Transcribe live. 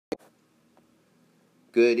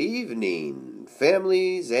Good evening,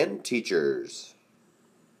 families and teachers.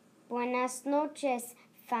 Buenas noches,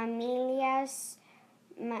 familias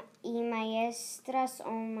y maestras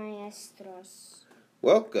o maestros.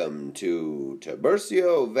 Welcome to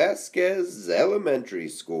Tiburcio Vasquez Elementary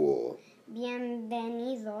School.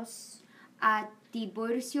 Bienvenidos a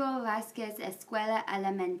Tiburcio Vázquez Escuela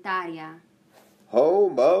Elementaria,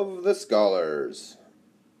 Home of the Scholars.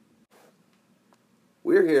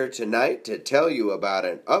 We're here tonight to tell you about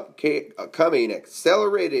an upcoming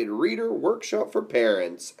accelerated reader workshop for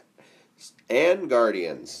parents and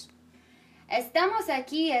guardians. Estamos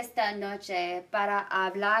aquí esta noche para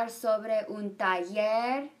hablar sobre un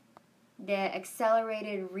taller de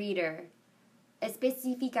Accelerated Reader,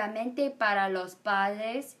 específicamente para los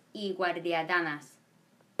padres y guardianas.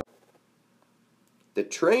 The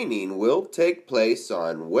training will take place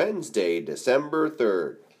on Wednesday, December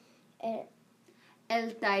 3rd.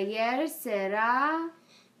 El taller será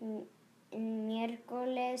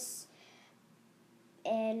miércoles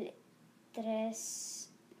el tercer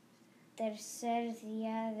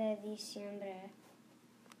día de diciembre.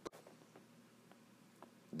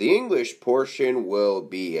 The English portion will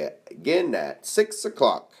begin at 6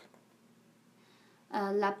 o'clock.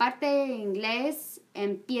 La parte de inglés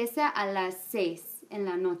empieza a las 6 en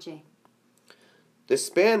la noche. The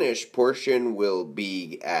Spanish portion will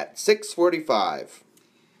be at 6:45.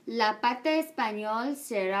 La parte de español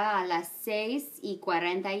será a las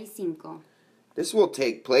 6:45. This will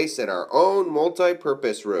take place in our own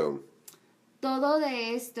multi-purpose room. Todo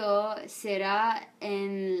de esto será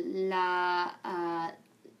en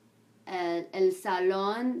el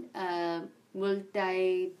salón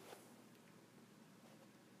multi-purpose.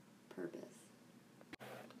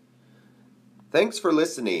 Thanks for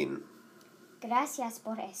listening. Gracias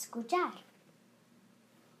por escuchar.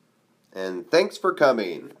 And thanks for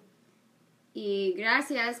coming. Y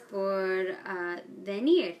gracias por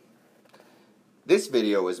venir. This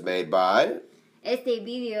video was made by Este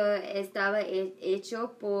video estaba hecho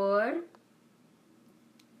por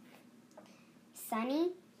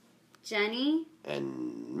Sunny Jenny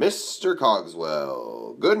and Mr.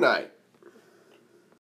 Cogswell. Good night.